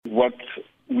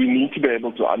need to be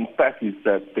able to unpack is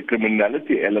that the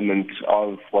criminality element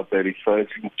of what they're referring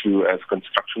to as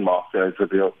construction mafia is a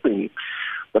real thing.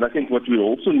 But I think what we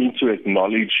also need to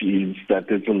acknowledge is that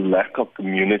there's a lack of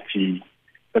community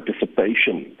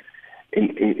participation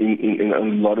in a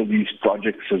lot of these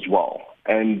projects as well.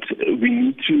 And we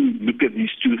need to look at these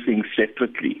two things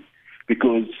separately,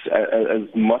 because as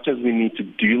much as we need to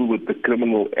deal with the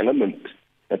criminal element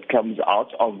that comes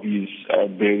out of these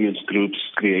various groups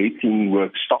creating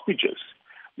work stoppages,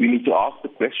 we need to ask the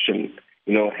question,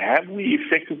 have we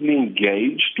effectively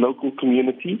engaged local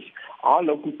communities? Are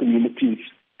local communities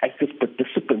active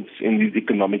participants in these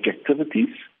economic activities?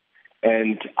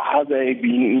 And are they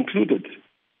being included?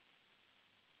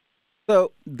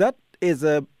 So that is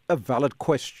a valid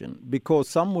question, because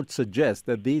some would suggest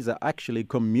that these are actually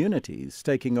communities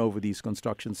taking over these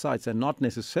construction sites and not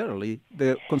necessarily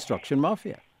the construction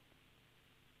mafia.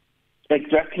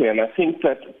 Exactly, and I think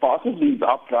that part of these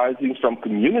uprisings from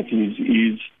communities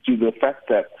is to the fact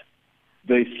that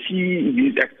they see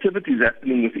these activities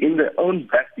happening within their own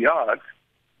backyard,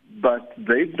 but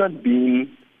they've not been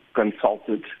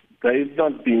consulted, they've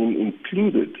not been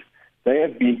included, they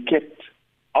have been kept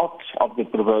out of the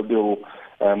proverbial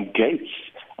gates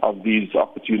of these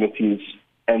opportunities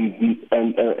and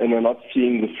are not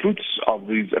seeing the fruits of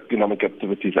these economic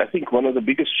activities. I think one of the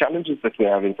biggest challenges that we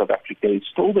have in South Africa is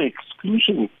still the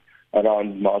exclusion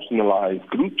around marginalized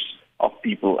groups of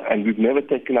people, and we've never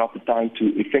taken out the time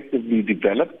to effectively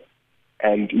develop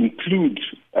and include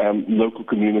local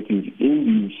communities in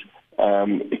these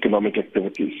economic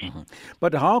activities. Mm-hmm.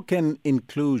 But how can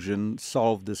inclusion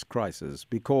solve this crisis?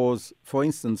 Because, for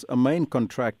instance, a main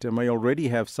contractor may already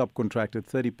have subcontracted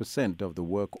 30% of the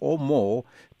work or more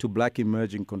to black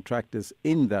emerging contractors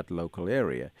in that local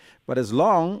area. But as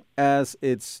long as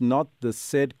it's not the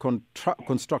said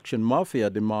construction mafia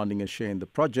demanding a share in the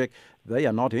project, they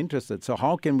are not interested. So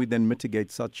how can we then mitigate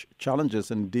such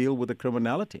challenges and deal with the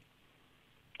criminality?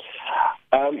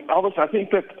 Albert, I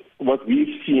think that what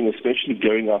we've seen, especially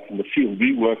going out in the field,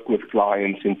 we work with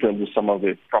clients in terms of some of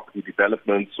their property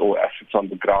developments or assets on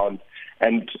the ground.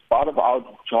 And part of our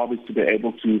job is to be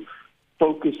able to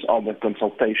focus on the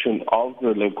consultation of the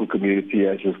local community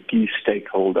as a key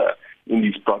stakeholder in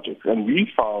these projects. And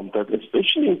we found that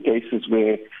especially in cases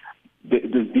where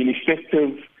there's been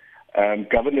effective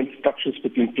governance structures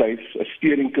put in place,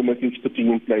 steering committees put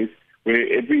in place, where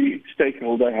every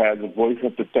stakeholder has a voice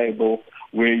at the table,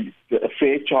 where a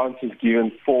fair chance is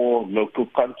given for local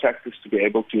contractors to be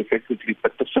able to effectively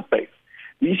participate.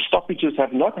 These stoppages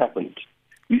have not happened.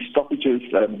 These stoppages,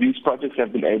 these projects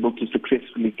have been able to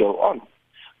successfully go on.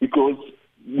 Because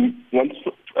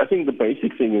I think the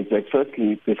basic thing is that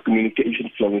firstly, there's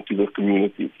communication flowing to the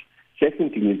communities.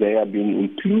 Secondly, they are being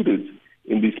included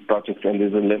in these projects, and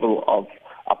there's a level of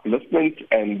upliftment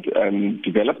and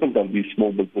development of these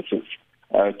small businesses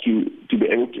to be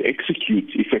able to execute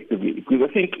effectively. Because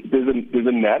I think there's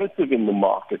a narrative in the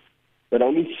market that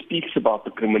only speaks about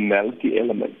the criminality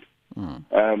element.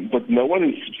 But no one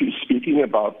is speaking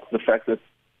about the fact that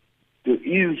there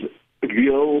is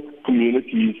real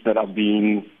communities that are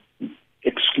being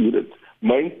excluded.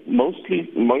 Mainly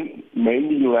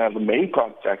you have a main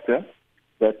contractor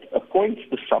that appoints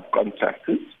the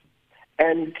subcontractors,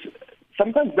 and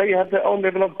sometimes they have their own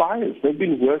level of bias. They've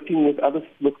been working with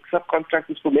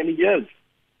subcontractors for many years.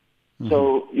 Mm-hmm.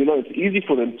 So, it's easy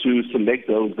for them to select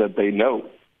those that they know.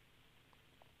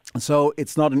 So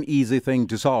it's not an easy thing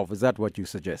to solve. Is that what you're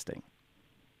suggesting?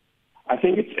 I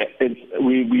think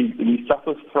we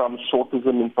suffer from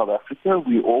shortism in South Africa.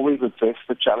 We always address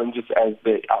the challenges as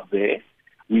they are there.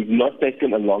 We've not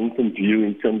taken a long-term view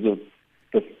in terms of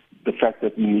the fact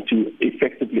that we need to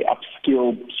effectively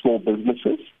upskill small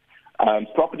businesses.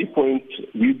 Property Point,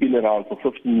 we've been around for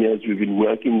 15 years. We've been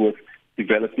working with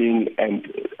developing and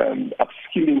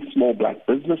upskilling small black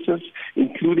businesses,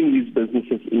 including these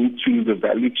businesses into the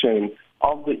value chain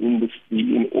of the industry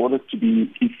in order to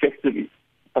be effective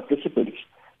participants.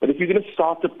 But if you're going to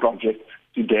start a project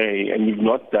today and you've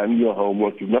not done your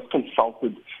homework, you've not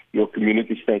consulted your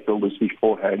community stakeholders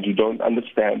beforehand, you don't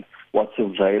understand what's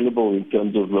available in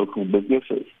terms of local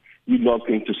businesses, you're not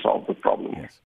going to solve the problem. Yes.